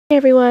Hey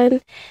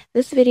everyone,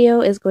 this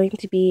video is going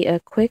to be a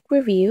quick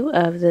review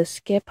of the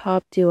Skip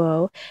Hop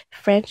Duo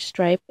French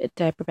Stripe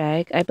diaper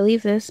bag. I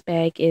believe this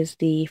bag is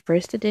the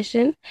first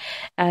edition,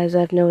 as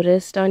I've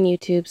noticed on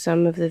YouTube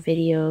some of the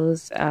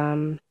videos,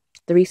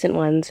 the recent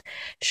ones,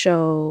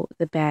 show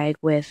the bag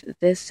with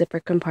this zipper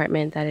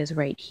compartment that is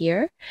right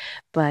here,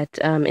 but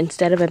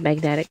instead of a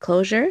magnetic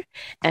closure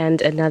and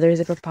another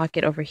zipper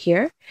pocket over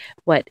here,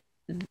 what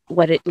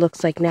it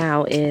looks like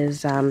now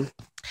is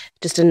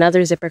just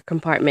another zipper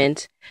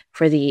compartment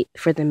for the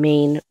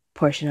main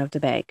portion of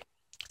the bag.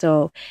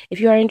 So if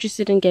you are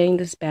interested in getting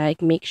this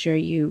bag, make sure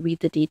you read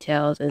the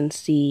details and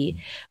see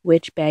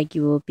which bag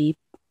you will be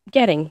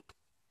getting.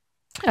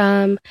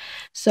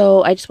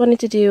 So I just wanted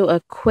to do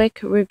a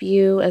quick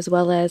review as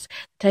well as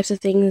the types of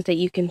things that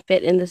you can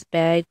fit in this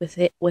bag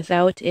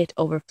without it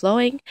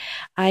overflowing.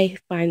 I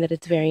find that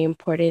it's very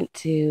important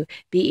to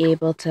be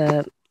able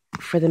to,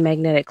 for the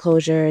magnetic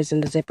closures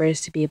and the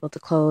zippers to be able to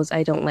close.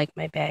 I don't like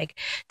my bag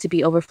to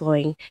be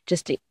overflowing,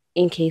 just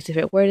in case if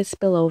it were to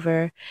spill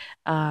over,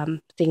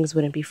 things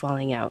wouldn't be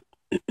falling out.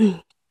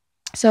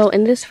 So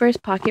in this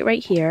first pocket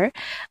right here,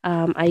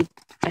 I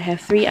have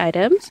 3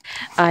 items.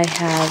 I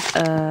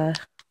have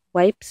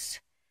wipes,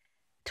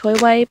 toy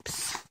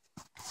wipes,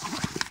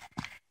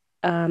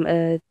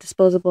 a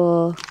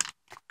disposable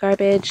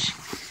garbage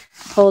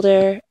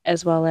holder,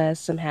 as well as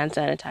some hand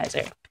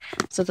sanitizer.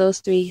 So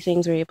those 3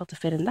 things were able to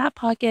fit in that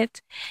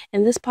pocket.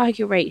 In this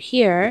pocket right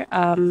here,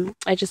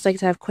 I just like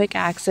to have quick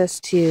access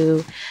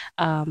to,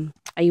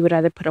 you would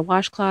either put a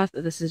washcloth,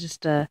 this is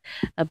just a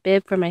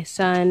bib for my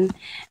son,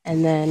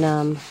 and then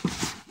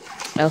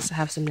I also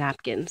have some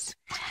napkins.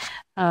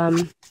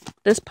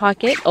 This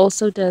pocket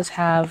also does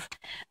have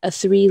a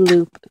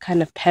 3-loop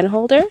kind of pen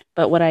holder,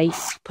 but what I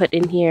put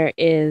in here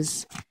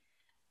is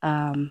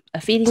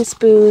a feeding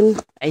spoon.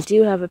 I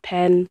do have a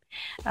pen.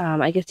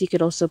 I guess you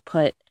could also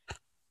put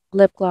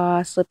lip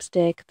gloss,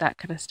 lipstick, that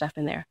kind of stuff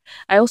in there.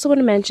 I also want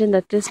to mention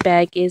that this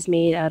bag is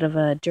made out of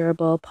a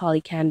durable poly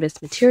canvas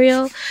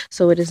material,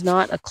 so it is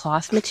not a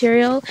cloth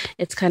material.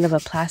 It's kind of a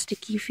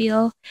plasticky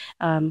feel,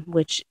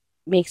 which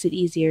makes it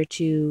easier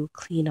to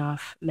clean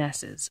off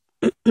messes.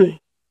 In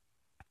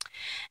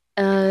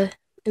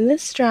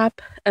this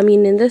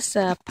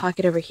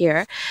pocket over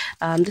here,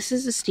 this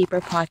is the steeper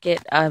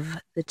pocket of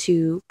the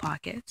 2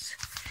 pockets.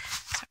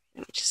 Sorry,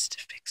 let me just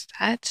fix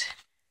that.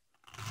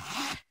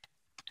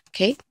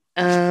 Okay.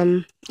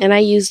 And I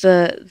use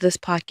this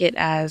pocket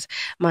as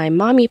my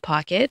mommy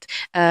pocket.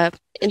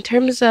 In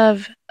terms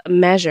of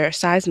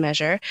size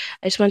measure,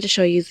 I just wanted to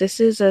show you this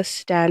is a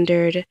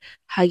standard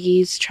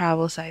Huggies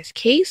travel size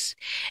case,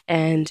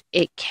 and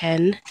it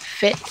can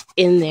fit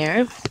in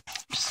there.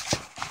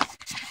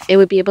 It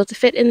would be able to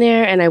fit in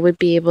there, and I would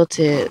be able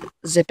to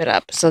zip it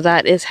up. So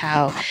that is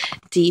how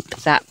deep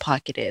that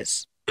pocket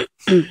is.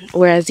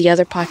 Whereas the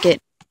other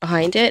pocket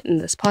behind it, in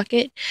this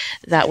pocket,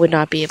 that would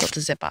not be able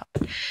to zip up.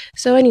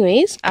 So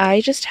anyways,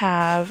 I just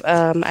have,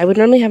 I would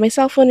normally have my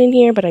cell phone in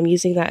here, but I'm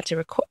using it to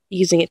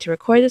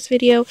record this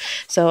video.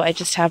 So I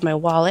just have my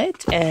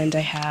wallet, and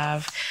I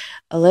have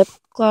a lip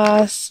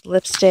gloss,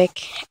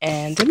 lipstick,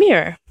 and a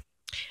mirror.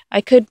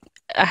 I could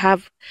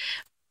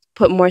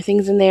put more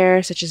things in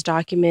there, such as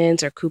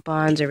documents or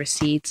coupons or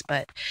receipts,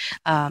 but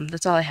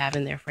that's all I have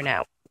in there for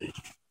now.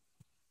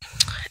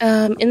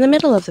 In the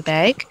middle of the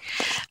bag,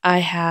 I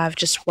have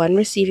just one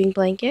receiving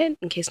blanket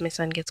in case my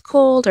son gets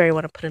cold or I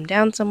want to put him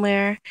down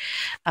somewhere.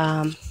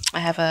 I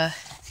have a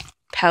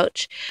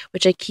pouch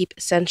which I keep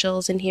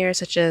essentials in here,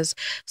 such as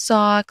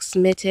socks,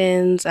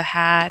 mittens, a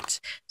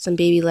hat, some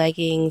baby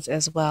leggings,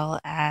 as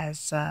well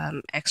as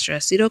extra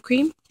pseudo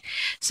cream.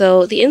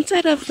 So the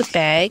inside of the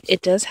bag,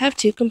 it does have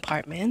 2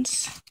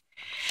 compartments.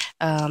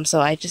 So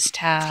I just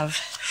have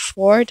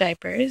 4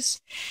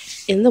 diapers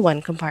in the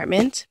one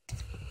compartment.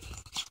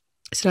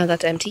 So now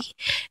that's empty.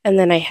 And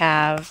then I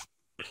have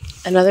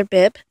another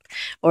bib,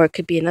 or it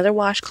could be another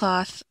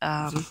washcloth,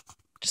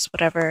 just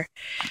whatever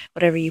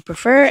you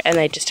prefer. And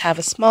I just have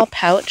a small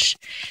pouch.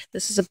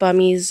 This is a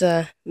Bummy's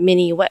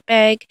mini wet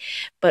bag,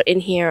 but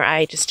in here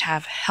I just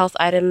have health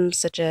items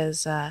such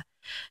as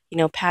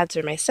pads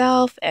for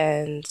myself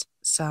and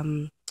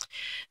some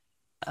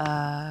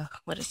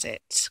what is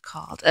it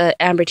called?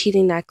 Amber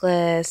teething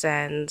necklace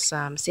and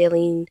some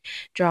saline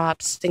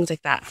drops, things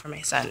like that for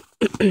my son.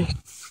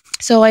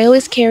 So I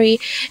always carry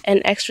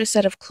an extra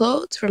set of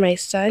clothes for my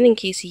son in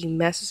case he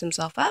messes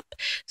himself up.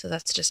 So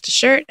that's just a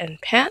shirt and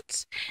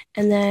pants.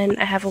 And then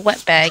I have a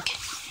wet bag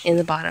in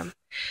the bottom.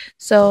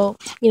 So,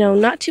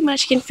 not too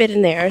much can fit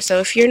in there. So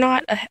if you're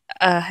not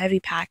a heavy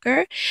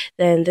packer,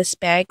 then this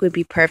bag would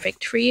be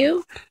perfect for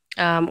you.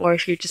 Or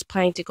if you're just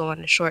planning to go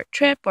on a short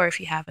trip, or if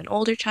you have an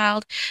older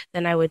child,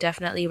 then I would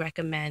definitely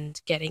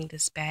recommend getting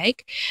this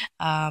bag.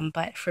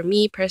 But for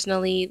me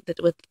personally,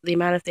 with the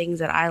amount of things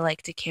that I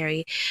like to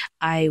carry,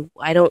 I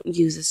don't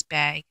use this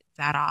bag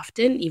that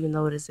often, even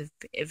though it is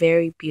a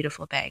very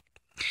beautiful bag.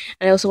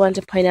 And I also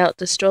wanted to point out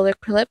the stroller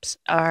clips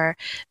are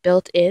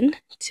built in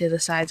to the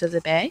sides of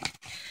the bag.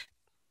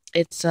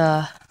 It's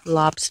a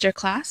lobster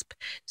clasp,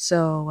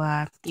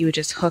 so you would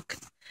just hook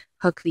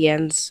the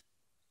ends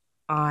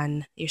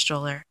on your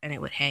stroller and it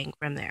would hang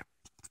from there.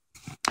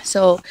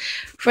 So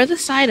for the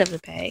side of the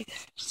bag,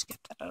 just get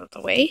that out of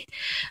the way.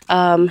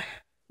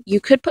 You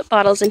could put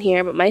bottles in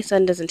here, but my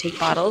son doesn't take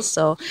bottles.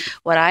 So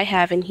what I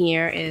have in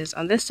here is,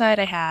 on this side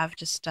I have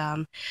just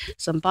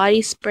some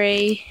body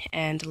spray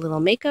and a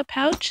little makeup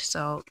pouch.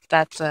 So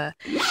that's a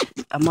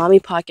mommy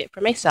pocket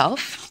for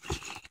myself.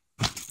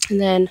 And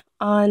then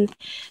on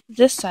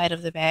this side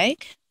of the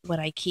bag, what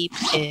I keep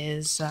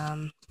is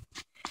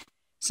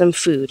some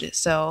food.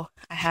 So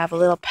I have a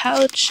little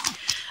pouch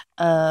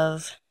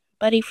of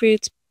Buddy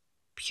Fruits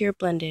pure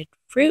blended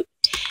fruit.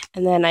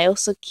 And then I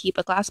also keep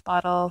a glass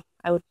bottle.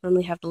 I would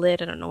normally have the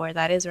lid. I don't know where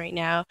that is right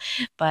now.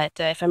 But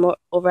if I'm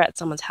over at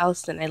someone's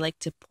house, then I like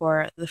to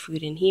pour the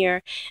food in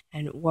here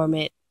and warm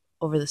it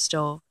over the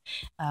stove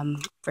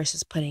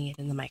versus putting it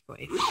in the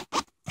microwave.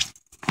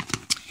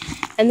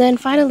 And then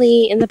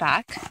finally, in the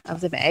back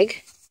of the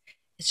bag,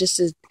 it's just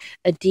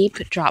a deep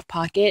drop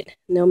pocket,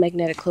 no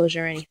magnetic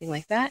closure or anything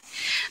like that.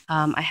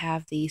 I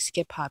have the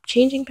Skip Hop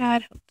changing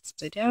pad,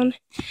 upside down.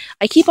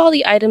 I keep all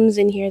the items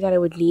in here that I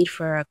would need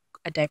for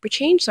a diaper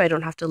change, so I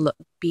don't have to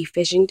be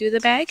fishing through the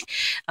bag.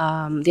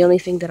 The only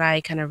thing that I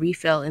kind of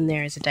refill in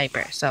there is a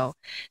diaper. So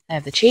I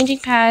have the changing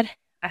pad,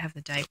 I have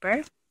the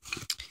diaper.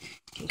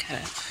 You can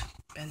kind of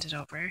bend it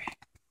over.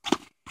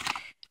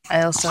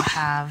 I also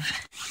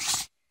have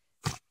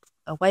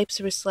a wipes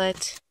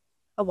wristlet,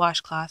 a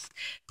washcloth,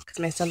 because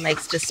my son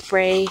likes to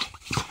spray,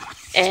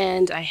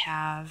 and I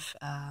have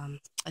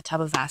a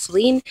tub of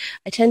Vaseline.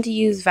 I tend to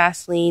use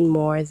Vaseline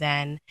more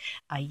than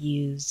I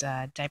use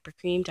diaper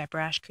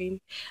rash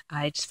cream.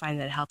 I just find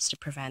that it helps to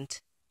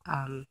prevent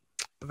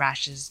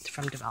rashes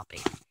from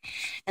developing.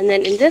 And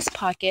then in this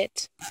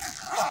pocket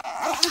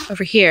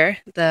over here,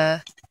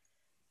 the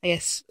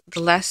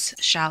less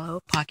shallow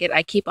pocket,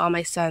 I keep all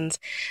my son's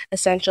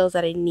essentials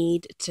that I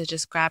need to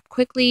just grab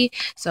quickly.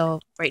 So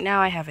right now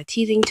I have a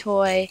teething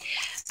toy,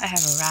 I have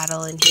a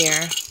rattle in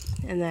here,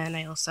 and then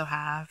I also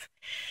have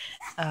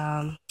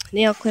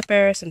nail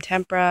clipper, some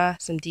tempera,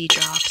 some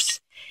D-drops,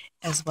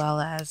 as well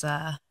as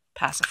a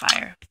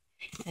pacifier.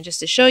 And just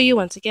to show you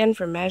once again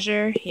for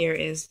measure, here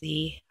is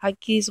the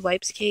Huggies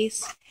wipes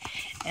case,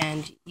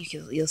 and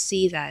you'll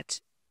see that,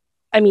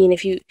 I mean,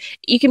 if you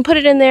can put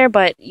it in there,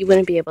 but you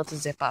wouldn't be able to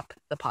zip up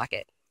the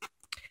pocket.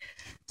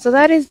 So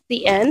that is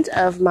the end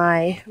of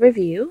my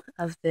review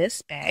of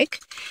this bag.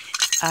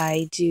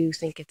 I do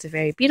think it's a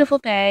very beautiful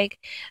bag,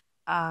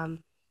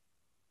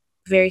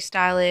 very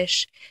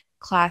stylish,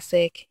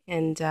 classic,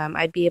 and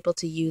I'd be able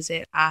to use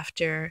it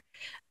after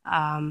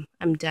I'm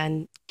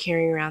done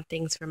carrying around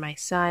things for my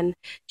son.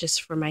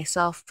 Just for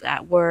myself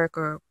at work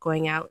or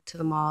going out to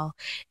the mall,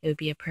 it would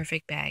be a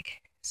perfect bag.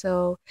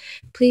 So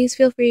please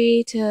feel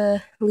free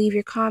to leave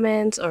your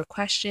comments or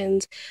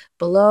questions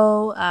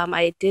below.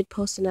 I did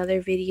post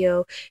another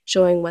video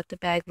showing what the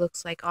bag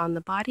looks like on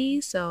the body,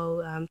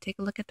 so take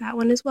a look at that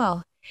one as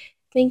well.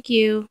 Thank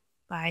you.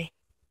 Bye.